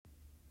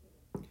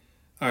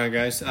All right,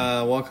 guys.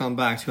 Welcome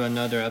back to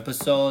another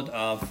episode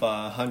of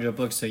 100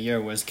 Books a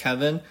Year with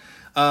Kevin.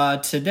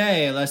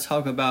 Today, let's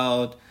talk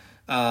about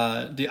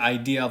the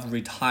idea of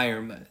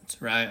retirement,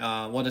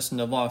 right? What does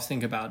Naval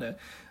think about it?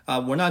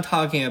 We're not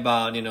talking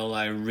about,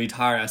 like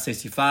retire at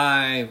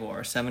 65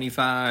 or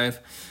 75,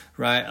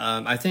 right?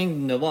 I think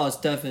Naval's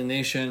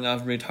definition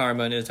of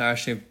retirement is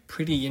actually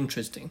pretty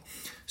interesting.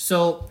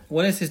 So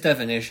what is his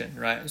definition,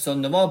 right? So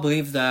Naval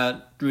believes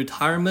that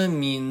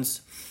retirement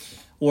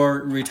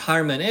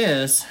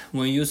is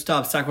when you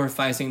stop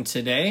sacrificing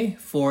today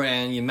for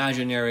an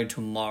imaginary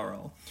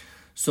tomorrow.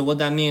 So what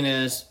that means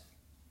is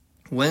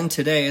when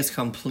today is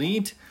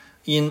complete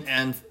in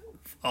and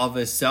of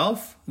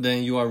itself,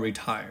 then you are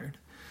retired.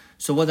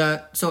 So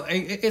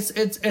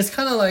it's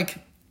kind of like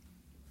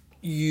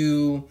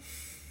you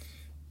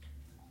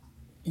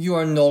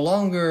are no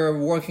longer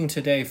working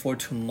today for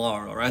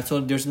tomorrow, right? So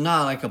there's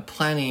not like a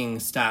planning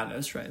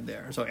status right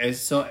there. So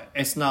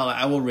it's not like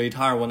I will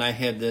retire when I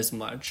hit this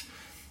much,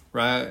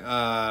 right?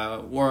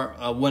 Or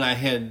when I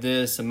hit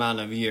this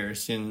amount of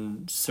years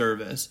in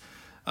service.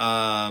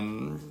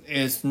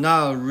 It's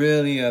not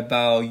really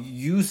about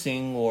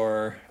using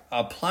or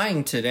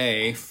applying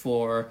today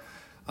for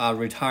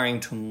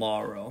retiring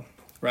tomorrow,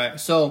 right?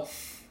 So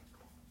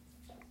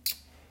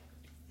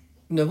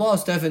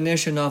Naval's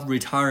definition of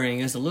retiring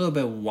is a little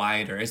bit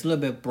wider. It's a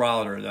little bit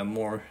broader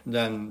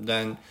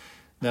than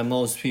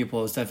most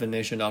people's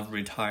definition of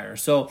retire.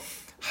 So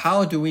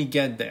how do we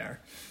get there?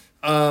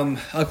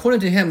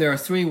 According to him, there are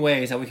three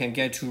ways that we can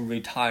get to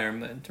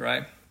retirement,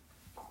 right?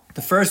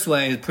 The first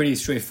way is pretty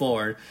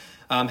straightforward.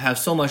 Have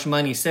so much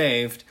money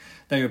saved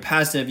that your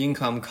passive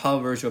income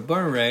covers your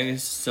burn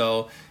rate.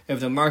 So if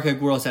the market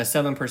grows at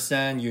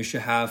 7%, you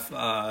should have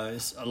a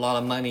lot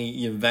of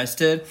money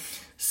invested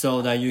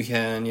so that you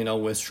can,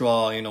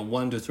 withdraw,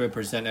 1 to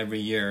 3% every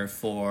year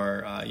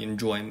for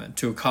enjoyment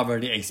to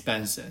cover the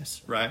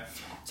expenses, right?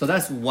 So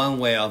that's one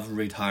way of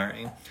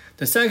retiring.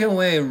 The second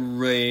way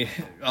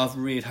of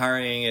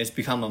retiring is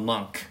become a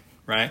monk,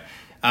 right?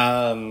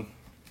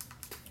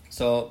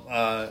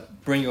 So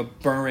bring your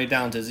burn rate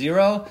down to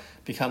 0,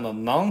 become a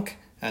monk,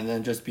 and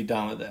then just be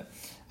done with it.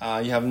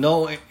 You have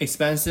no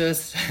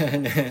expenses,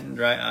 and then,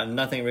 right,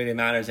 nothing really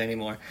matters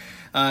anymore.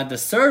 The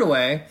third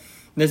way,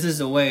 this is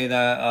the way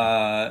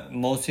that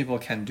most people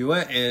can do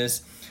it,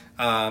 is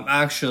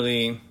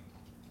actually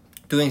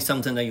doing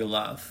something that you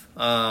love.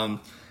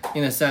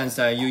 In a sense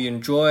that you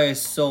enjoy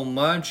so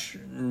much,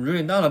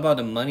 really not about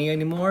the money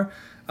anymore.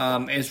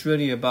 It's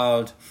really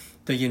about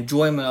the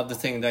enjoyment of the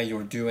thing that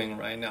you're doing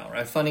right now,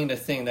 right? Finding the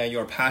thing that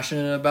you're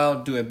passionate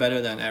about, do it better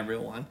than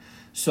everyone.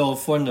 So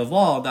for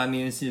Naval, that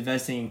means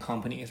investing in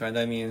companies, right?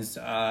 That means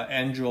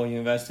angel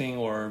investing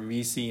or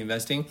VC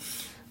investing,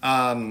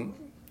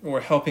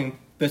 or helping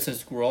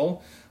business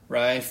grow,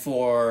 right?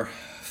 For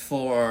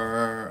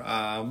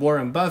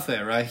Warren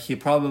Buffett, right? He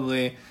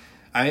probably,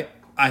 I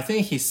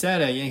think he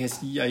said it in his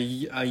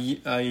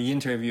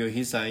interview.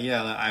 He said,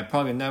 I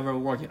probably never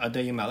worked a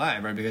day in my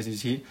life, right? Because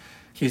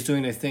he's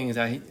doing the things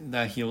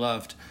that he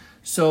loved.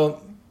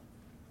 So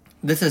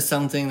this is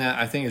something that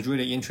I think is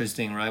really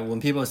interesting, right? When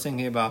people are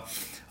thinking about,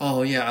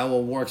 I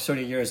will work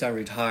 30 years and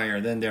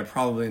retire, then they're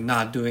probably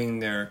not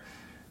doing the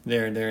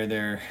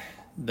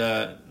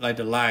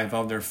life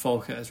of their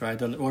focus,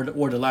 right? Or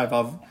the life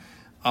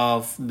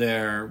of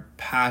their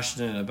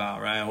passionate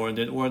about, right? Or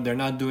they're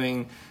not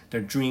doing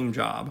their dream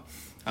job.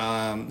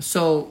 It's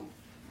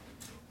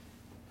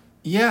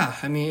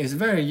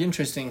very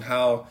interesting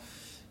how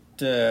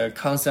the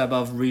concept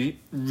of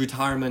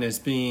retirement is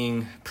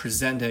being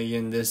presented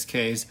in this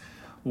case,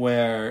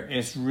 where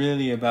it's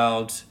really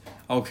about,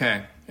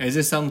 okay, is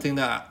this something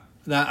that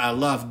I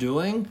love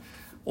doing?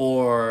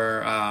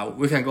 Or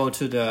we can go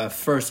to the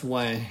first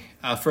way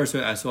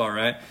as well,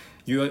 right?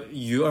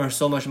 You earn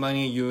so much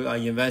money, you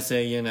invest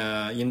it in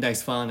an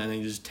index fund, and then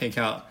you just take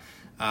out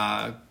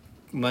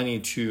money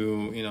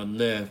to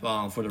live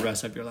on for the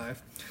rest of your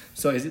life.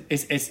 So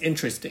it's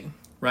interesting,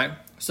 right?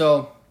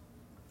 So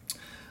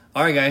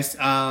all right, guys.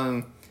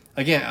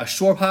 Again, a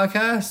short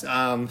podcast.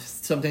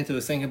 Something to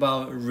think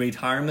about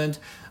retirement.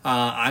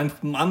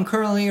 I'm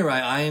currently,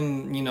 right,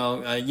 I'm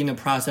in the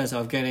process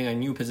of getting a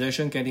new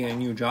position, getting a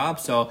new job.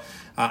 So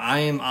I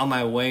am on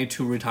my way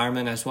to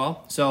retirement as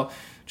well. So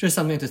just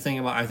something to think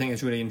about. I think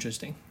it's really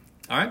interesting.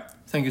 All right.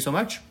 Thank you so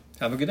much.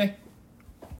 Have a good day.